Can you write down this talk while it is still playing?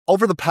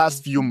Over the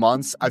past few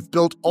months, I've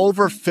built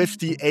over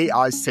 50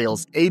 AI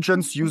sales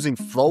agents using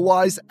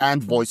Flowise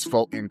and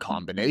Voiceflow in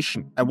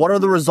combination. And what are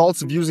the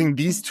results of using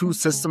these two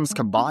systems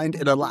combined?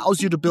 It allows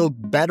you to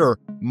build better,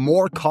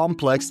 more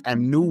complex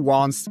and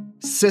nuanced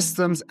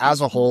systems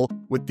as a whole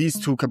with these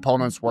two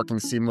components working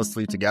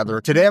seamlessly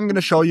together. Today, I'm going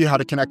to show you how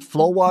to connect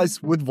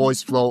Flowise with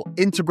Voiceflow,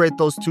 integrate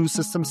those two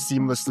systems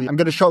seamlessly. I'm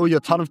going to show you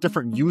a ton of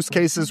different use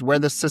cases where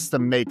this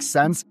system makes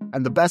sense.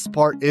 And the best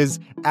part is,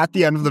 at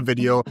the end of the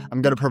video,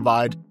 I'm going to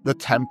provide the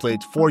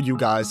template for you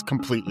guys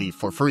completely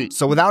for free.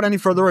 So without any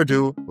further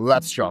ado,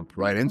 let's jump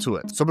right into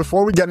it. So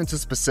before we get into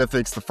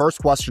specifics, the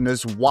first question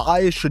is,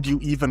 why should you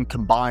even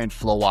combine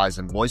Flowise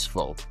and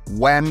Voiceflow?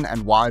 When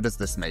and why does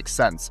this make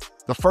sense?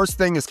 The first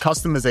thing is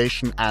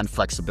customization and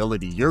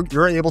flexibility.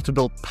 You're able to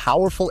build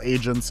powerful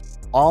agents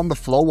on the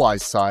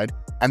Flowise side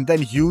and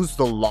then use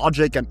the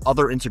logic and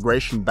other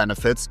integration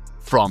benefits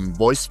from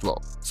Voiceflow.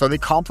 So they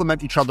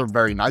complement each other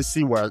very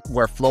nicely,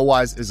 where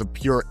Flowise is a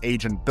pure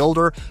agent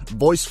builder.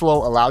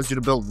 Voiceflow allows you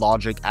to build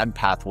logic and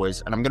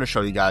pathways, and I'm going to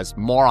show you guys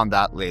more on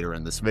that later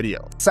in this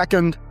video.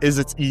 Second is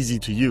it's easy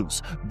to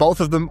use.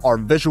 Both of them are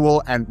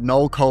visual and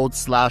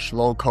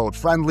no-code/low code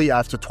friendly. I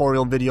have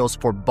tutorial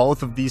videos for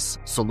both of these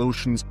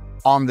solutions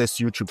on this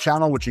YouTube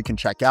channel, which you can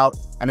check out,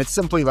 and it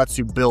simply lets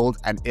you build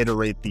and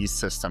iterate these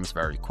systems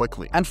very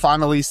quickly. And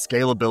finally,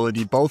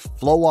 scalability. Both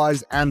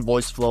Flowise and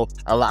Voiceflow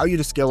allow you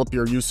to scale up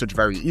your usage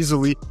very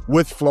easily.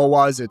 With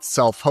Flowise, it's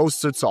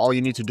self-hosted, so all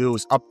you need to do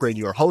is upgrade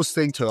your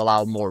hosting to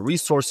allow more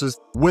resources.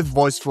 With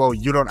Voiceflow,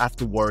 you don't have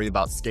to worry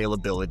about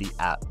scalability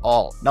at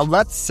all. Now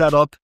let's set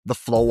up the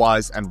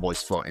Flowise and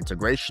Voiceflow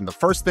integration. The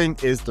first thing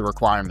is the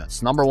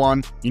requirements. Number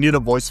one, you need a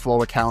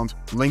Voiceflow account.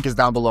 Link is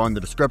down below in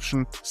the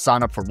description.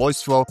 Sign up for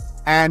Voiceflow,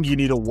 and you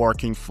need a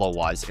working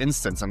Flowise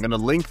instance. I'm going to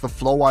link the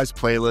Flowise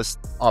playlist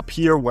up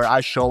here where I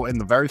show in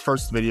the very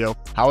first video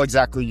how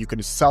exactly you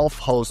can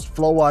self-host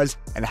Flowise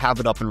and have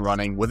it up and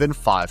running within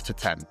 5 to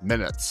 10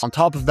 minutes. On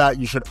top of that,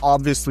 you should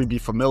obviously be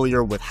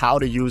familiar with how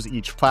to use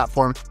each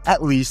platform,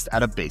 at least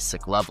at a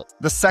basic level.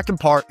 The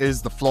second part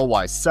is the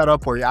Flowise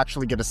setup, where you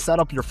actually get to set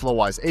up your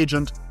Flowise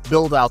agent,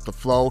 build out the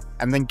flow,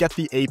 and then get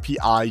the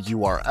API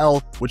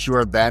URL, which you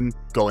are then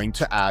going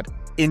to add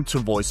into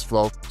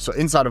Voiceflow. So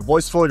inside of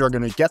Voiceflow, you're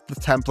going to get the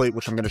template,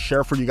 which I'm going to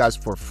share for you guys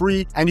for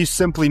free, and you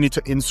simply need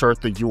to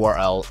insert the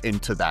URL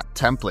into that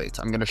template.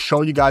 I'm going to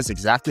show you guys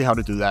exactly how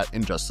to do that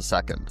in just a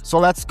second. So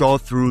let's go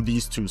through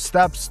these two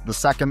steps, the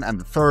second and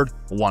the third,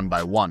 one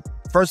by one.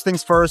 First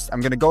things first, I'm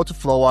going to go to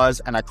Flowise,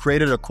 and I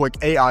created a quick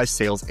AI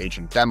sales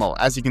agent demo.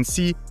 As you can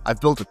see, I've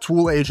built a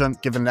tool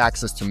agent, given it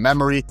access to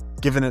memory,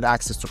 given it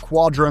access to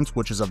Quadrant,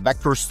 which is a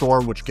vector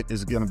store, which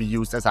is going to be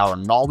used as our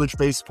knowledge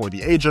base for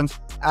the agent,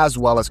 as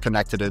well as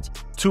connected it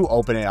to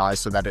OpenAI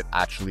so that it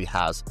actually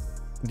has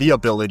the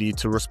ability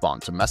to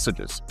respond to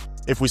messages.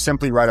 If we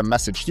simply write a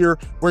message here,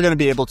 we're going to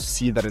be able to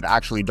see that it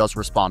actually does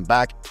respond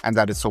back and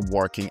that it's a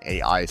working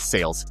AI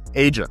sales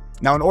agent.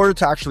 Now, in order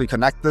to actually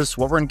connect this,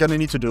 what we're going to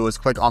need to do is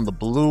click on the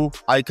blue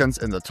icons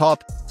in the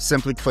top,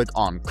 simply click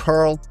on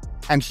curl,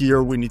 and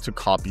here we need to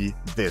copy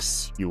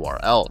this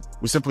URL.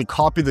 We simply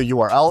copy the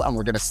URL and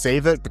we're going to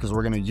save it because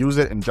we're going to use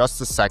it in just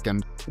a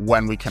second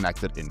when we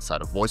connect it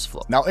inside of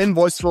Voiceflow. Now in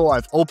Voiceflow,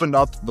 I've opened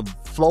up the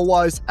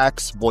Flowise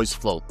X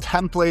Voiceflow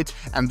template,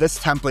 and this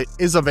template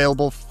is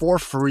available for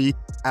free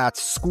at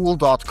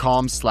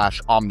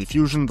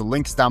school.com/omnifusion. The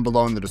link's down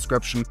below in the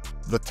description.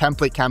 The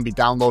template can be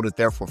downloaded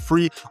there for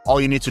free. All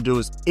you need to do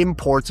is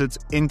import it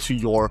into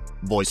your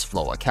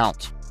Voiceflow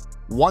account.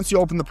 Once you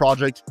open the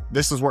project,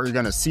 this is what you're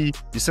going to see.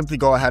 You simply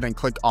go ahead and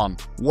click on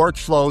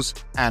Workflows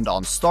and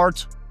on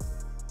Start,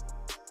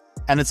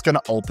 and it's going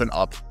to open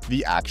up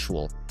the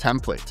actual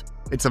template.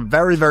 It's a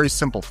very, very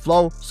simple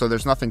flow, so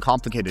there's nothing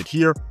complicated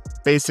here.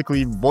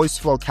 Basically,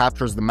 Voiceflow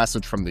captures the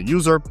message from the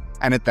user,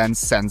 and it then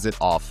sends it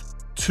off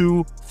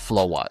to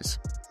Flowise.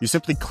 You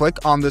simply click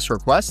on this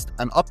request,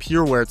 and up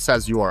here where it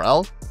says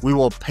URL, we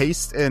will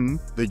paste in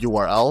the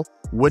URL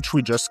which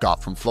we just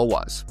got from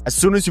Flowise. As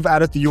soon as you've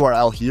added the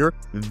URL here,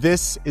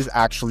 this is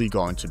actually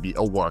going to be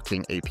a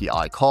working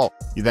API call.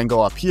 You then go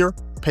up here,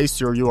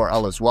 paste your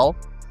URL as well,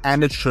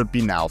 and it should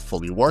be now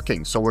fully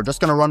working. So we're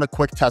just going to run a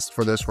quick test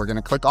for this. We're going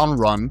to click on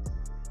run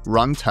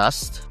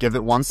test, give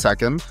it 1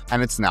 second,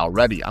 and it's now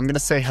ready. I'm going to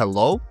say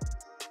hello,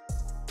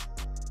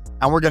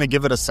 and we're going to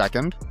give it a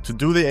second to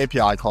do the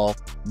API call,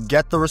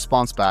 get the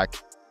response back,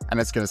 and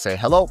it's going to say,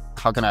 hello,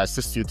 how can I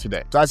assist you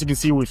today? So as you can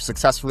see, we've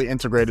successfully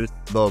integrated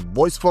the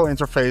Voiceflow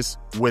interface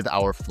with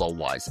our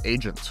Flowise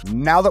agent.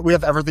 Now that we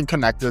have everything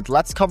connected,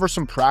 let's cover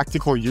some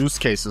practical use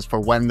cases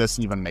for when this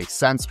even makes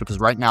sense, because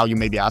right now you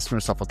may be asking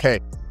yourself, okay,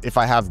 if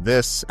I have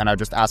this and I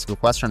just ask a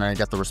question and I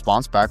get the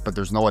response back, but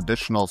there's no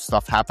additional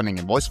stuff happening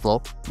in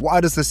Voiceflow, why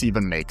does this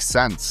even make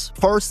sense?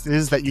 First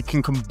is that you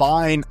can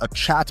combine a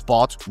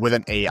chatbot with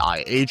an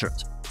AI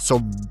agent.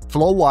 So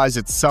Flowise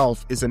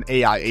itself is an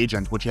AI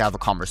agent which you have a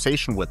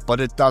conversation with, but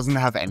it doesn't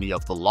have any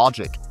of the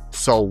logic.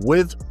 So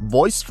with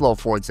Voiceflow,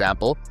 for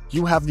example,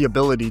 you have the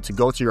ability to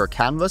go to your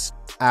canvas,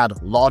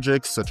 add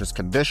logic such as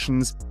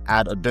conditions,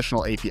 add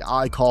additional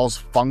API calls,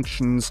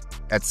 functions,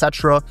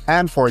 etc.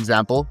 And for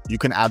example, you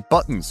can add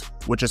buttons,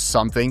 which is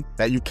something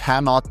that you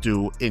cannot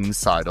do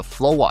inside of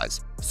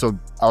Flowise. So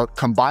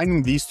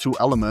combining these two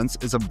elements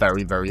is a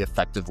very, very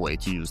effective way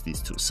to use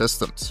these two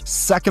systems.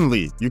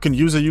 Secondly, you can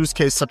use a use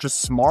case such as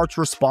smart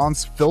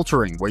response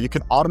filtering, where you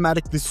can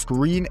automatically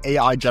screen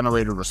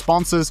AI-generated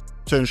responses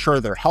to ensure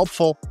they're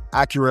helpful,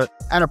 accurate,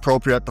 and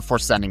appropriate before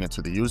sending it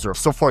to the user.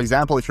 So for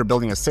example, if you're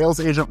building a sales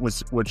agent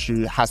which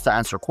has to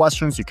answer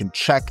questions, you can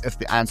check if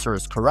the answer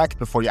is correct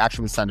before you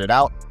actually send it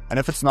out. And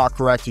if it's not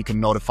correct, you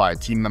can notify a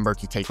team member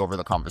to take over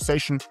the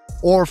conversation.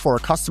 Or for a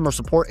customer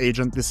support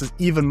agent, this is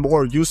even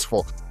more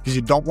useful because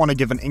you don't want to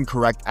give an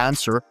incorrect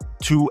answer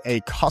to a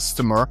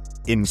customer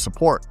in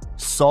support.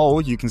 So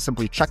you can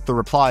simply check the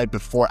reply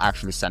before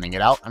actually sending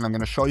it out. And I'm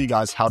going to show you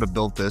guys how to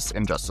build this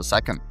in just a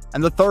second.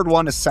 And the third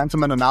one is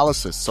sentiment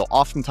analysis. So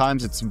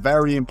oftentimes it's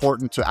very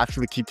important to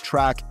actually keep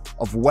track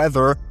of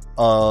whether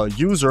a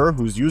user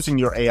who's using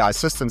your AI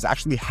system is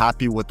actually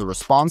happy with the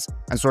response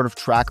and sort of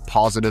track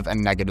positive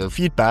and negative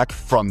feedback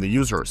from the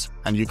users.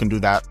 And you can do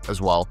that as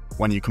well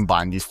when you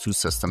combine these two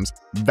systems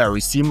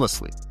very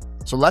seamlessly.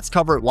 So let's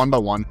cover it one by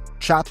one,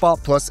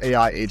 chatbot plus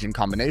AI agent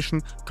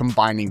combination,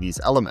 combining these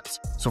elements.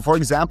 So for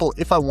example,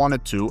 if I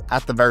wanted to,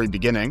 at the very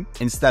beginning,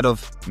 instead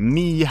of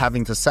me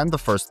having to send the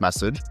first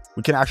message,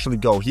 we can actually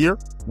go here,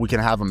 we can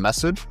have a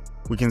message,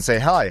 we can say,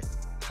 "Hi,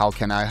 how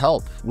can I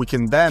help?" We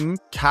can then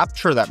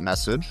capture that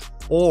message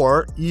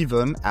or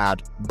even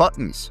add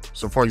buttons.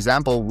 So for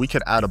example, we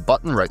could add a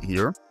button right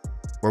here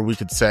where we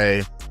could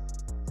say,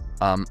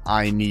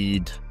 I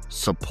need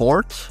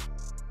support,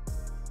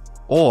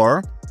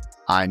 or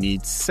I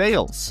need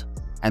sales.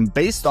 And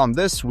based on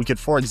this, we could,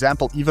 for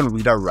example, even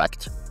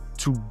redirect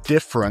to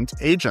different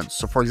agents.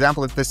 So for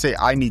example, if they say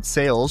I need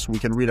sales, we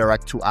can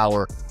redirect to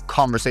our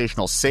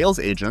conversational sales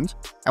agent,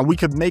 and we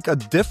could make a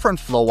different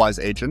Flowise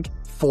agent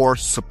for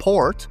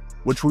support,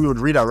 which we would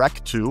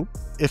redirect to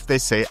if they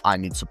say I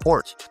need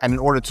support. And in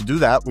order to do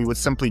that, we would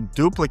simply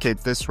duplicate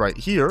this right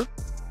here,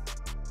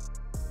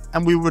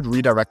 and we would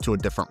redirect to a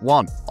different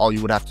one. All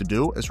you would have to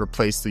do is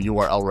replace the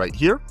URL right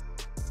here.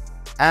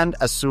 And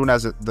as soon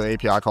as the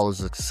API call is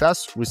a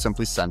success, we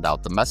simply send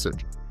out the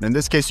message. And in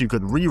this case, you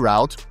could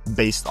reroute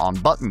based on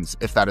buttons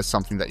if that is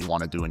something that you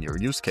want to do in your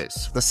use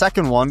case. The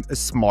second one is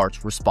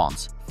smart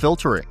response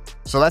filtering.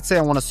 So let's say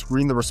I want to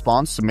screen the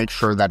response to make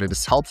sure that it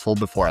is helpful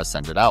before I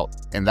send it out.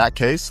 In that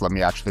case, let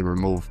me actually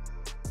remove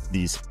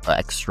these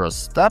extra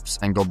steps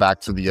and go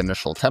back to the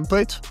initial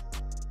template.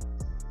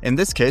 In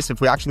this case, if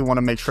we actually want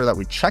to make sure that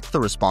we check the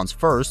response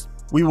first,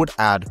 we would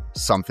add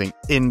something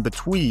in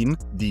between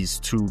these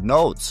two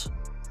nodes.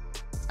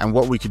 And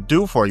what we could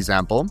do, for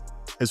example,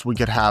 is we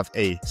could have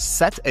a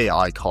set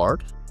AI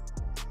card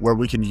where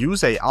we can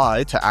use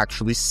AI to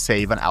actually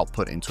save an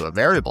output into a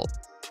variable.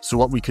 So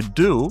what we could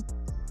do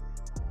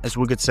is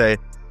we could say,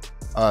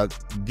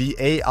 the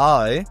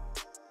AI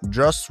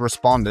just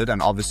responded,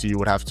 and obviously you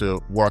would have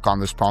to work on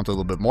this prompt a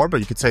little bit more, but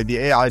you could say the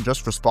AI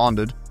just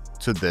responded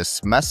to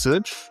this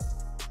message.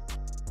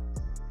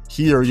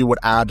 Here you would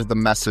add the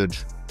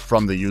message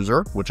from the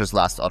user, which is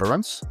last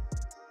utterance,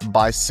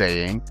 by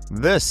saying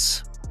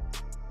this.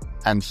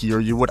 And here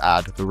you would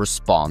add the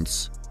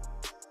response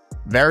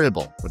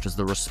variable, which is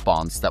the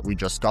response that we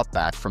just got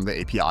back from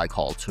the API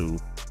call to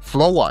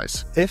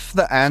Flowise. If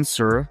the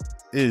answer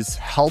is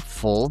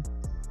helpful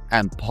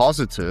and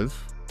positive,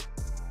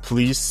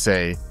 please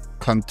say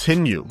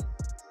continue.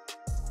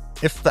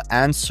 If the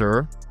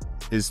answer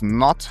is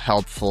not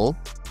helpful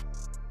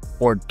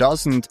or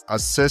doesn't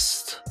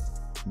assist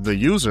the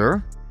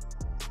user,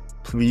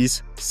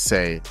 please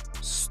say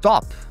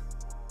stop.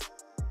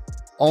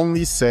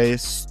 Only say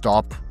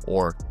stop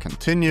or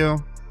continue.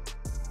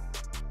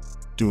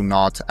 Do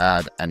not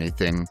add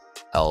anything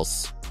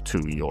else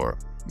to your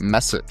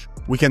message.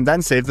 We can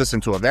then save this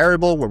into a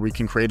variable where we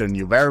can create a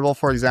new variable,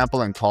 for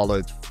example, and call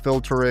it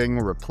filtering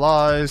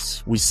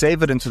replies. We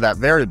save it into that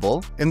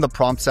variable. In the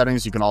prompt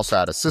settings, you can also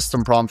add a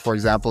system prompt, for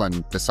example,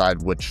 and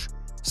decide which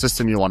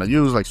system you want to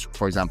use, like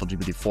for example,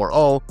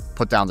 GPT-4o,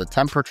 put down the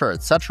temperature,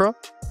 etc.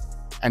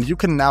 And you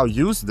can now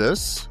use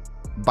this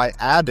by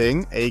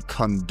adding a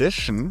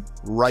condition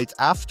right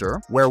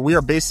after, where we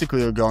are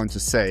basically going to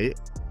say,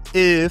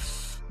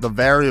 if the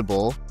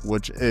variable,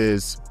 which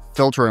is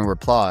filtering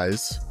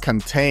replies,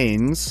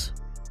 contains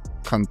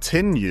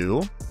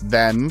continue,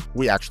 then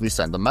we actually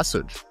send a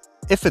message.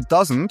 If it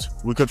doesn't,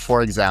 we could,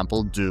 for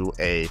example, do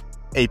a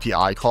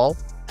API call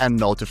and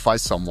notify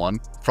someone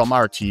from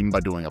our team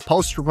by doing a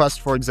post request,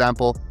 for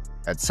example,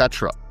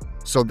 etc.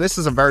 So this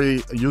is a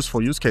very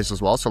useful use case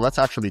as well. So let's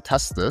actually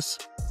test this.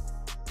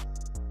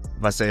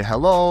 If I say,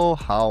 hello,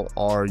 how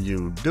are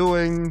you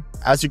doing?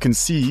 As you can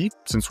see,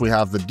 since we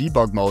have the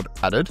debug mode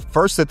added,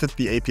 first it did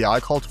the API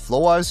call to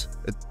Flowise,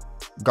 it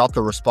got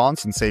the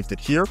response and saved it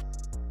here.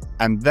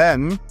 And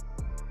then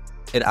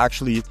it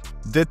actually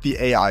did the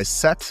AI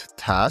set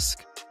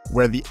task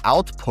where the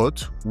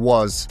output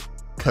was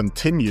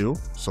continue,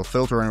 so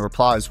filtering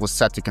replies was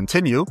set to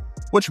continue,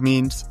 which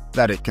means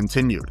that it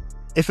continued.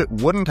 If it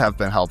wouldn't have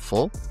been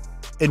helpful,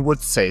 it would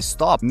say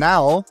stop.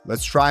 Now,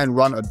 let's try and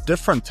run a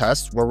different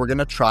test where we're going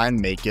to try and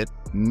make it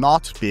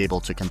not be able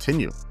to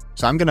continue.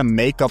 So I'm going to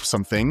make up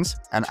some things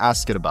and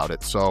ask it about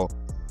it. So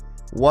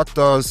what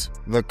does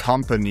the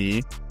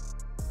company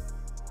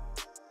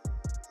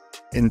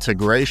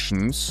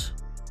integrations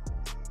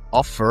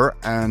offer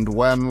and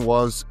when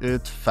was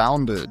it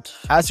founded?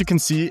 As you can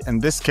see, in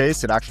this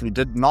case, it actually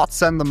did not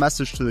send the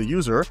message to the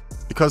user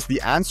because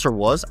the answer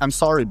was, I'm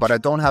sorry, but I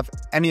don't have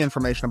any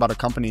information about a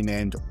company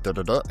named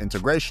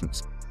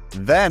integrations.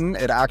 Then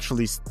it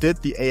actually did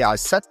the AI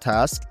set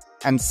task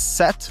and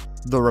set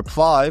the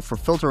reply for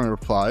filtering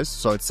replies.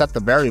 So it set the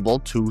variable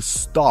to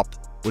stop,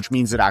 which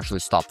means it actually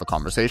stopped the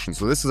conversation.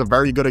 So this is a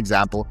very good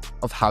example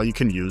of how you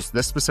can use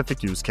this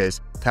specific use case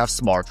to have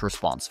smart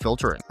response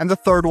filtering. And the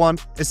third one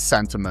is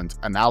sentiment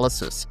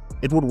analysis.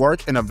 It would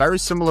work in a very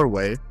similar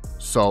way.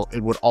 So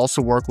it would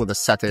also work with a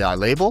set AI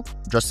label.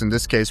 Just in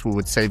this case, we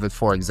would save it,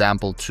 for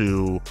example,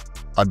 to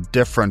a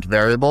different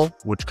variable,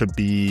 which could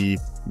be,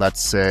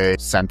 let's say,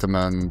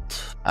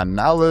 sentiment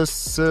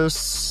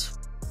analysis.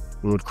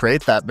 We would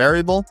create that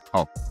variable.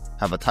 Oh,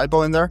 have a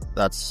typo in there.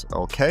 That's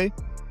okay.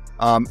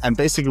 And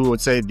basically we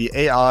would say the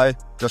AI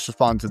just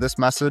respond to this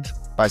message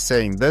by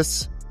saying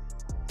this.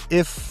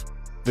 If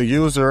the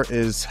user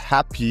is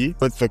happy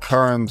with the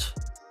current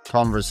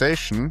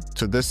conversation,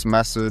 to this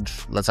message,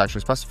 let's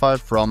actually specify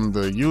from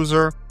the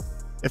user.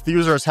 If the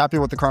user is happy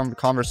with the current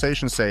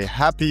conversation, say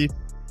happy.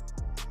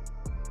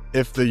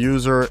 If the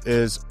user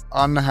is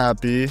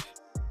unhappy,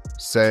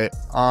 say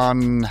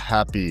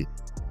unhappy.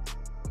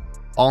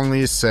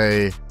 Only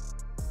say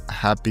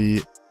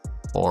happy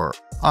or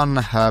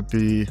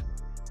unhappy.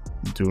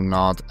 Do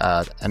not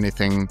add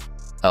anything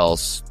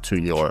else to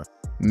your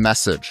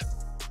message.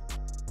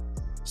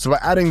 So by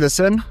adding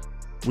this in,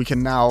 we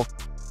can now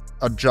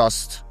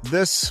adjust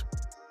this.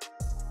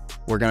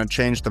 We're going to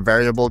change the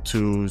variable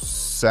to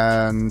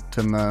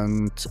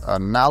sentiment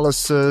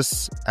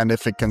analysis. And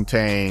if it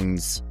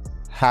contains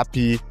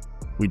happy,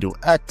 we do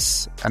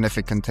X. And if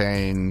it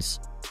contains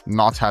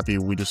not happy,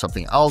 we do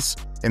something else.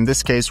 In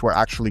this case, we're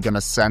actually going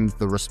to send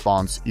the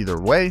response either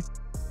way.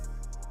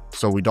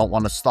 So we don't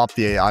want to stop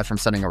the AI from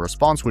sending a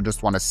response. We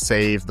just want to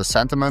save the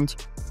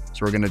sentiment.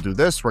 So we're going to do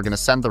this. We're going to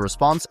send the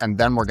response, and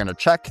then we're going to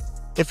check.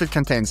 If it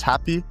contains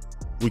happy,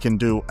 we can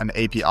do an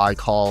API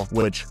call,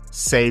 which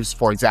saves,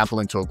 for example,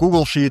 into a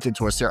Google Sheet,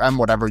 into a CRM,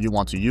 whatever you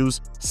want to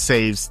use,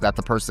 saves that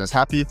the person is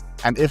happy.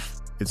 And if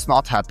it's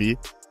not happy,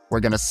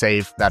 we're going to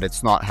save that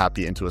it's not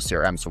happy into a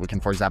CRM. So we can,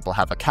 for example,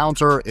 have a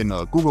counter in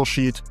a Google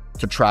Sheet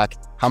to track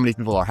how many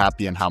people are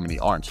happy and how many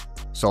aren't.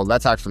 So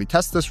let's actually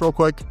test this real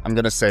quick. I'm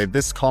going to say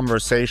this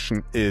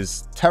conversation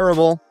is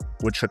terrible,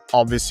 which should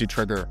obviously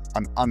trigger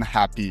an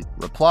unhappy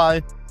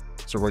reply.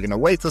 So we're going to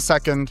wait a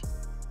second.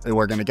 And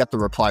we're going to get the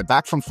reply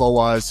back from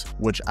Flowise,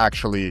 which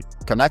actually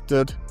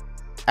connected.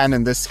 And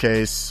in this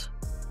case,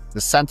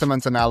 the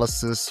sentiment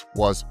analysis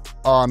was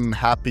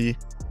unhappy.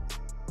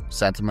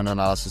 Sentiment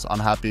analysis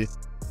unhappy.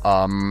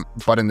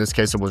 But in this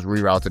case, it was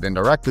rerouted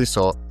indirectly.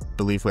 So I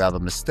believe we have a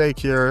mistake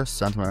here.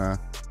 Sentiment.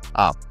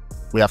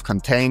 We have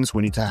contains.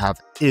 We need to have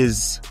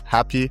is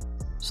happy.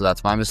 So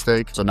that's my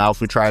mistake. So now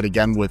if we try it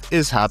again with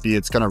is happy,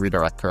 it's going to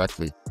redirect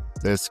correctly.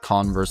 This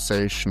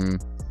conversation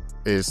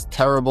is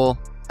terrible.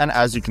 And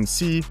as you can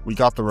see, we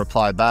got the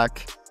reply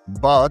back,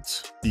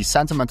 but the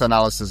sentiment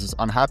analysis is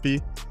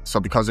unhappy. So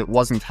because it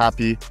wasn't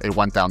happy, it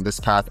went down this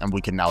path, and we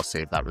can now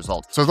save that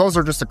result. So those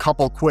are just a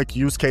couple quick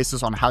use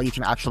cases on how you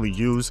can actually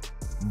use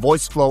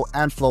Voiceflow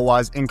and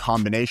Flowise in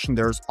combination.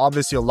 There's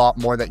obviously a lot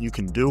more that you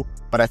can do,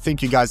 but I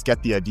think you guys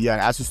get the idea.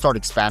 And as you start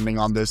expanding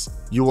on this,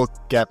 you will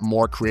get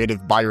more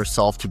creative by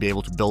yourself to be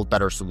able to build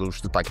better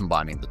solutions by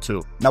combining the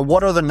two. Now,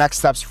 what are the next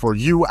steps for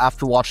you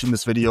after watching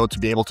this video to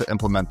be able to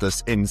implement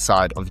this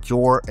inside of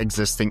your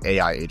existing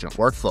AI agent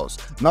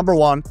workflows? Number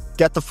one,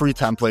 get the free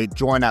template.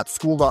 Join at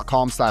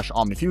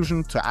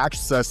school.com/omnifusion to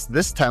access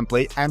this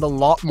template and a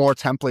lot more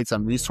templates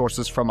and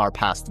resources from our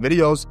past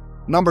videos.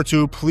 Number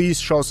two, please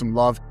show some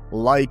love,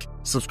 like,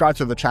 subscribe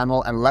to the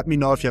channel, and let me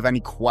know if you have any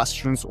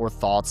questions or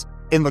thoughts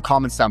in the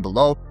comments down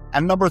below.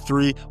 And number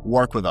three,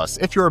 work with us.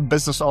 If you're a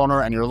business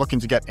owner and you're looking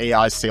to get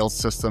AI sales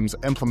systems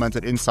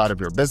implemented inside of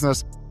your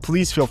business,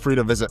 please feel free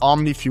to visit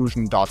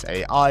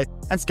omnifusion.ai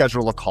and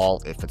schedule a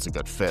call if it's a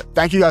good fit.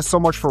 Thank you guys so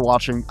much for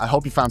watching. I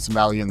hope you found some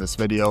value in this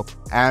video,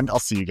 and I'll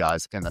see you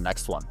guys in the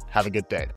next one. Have a good day.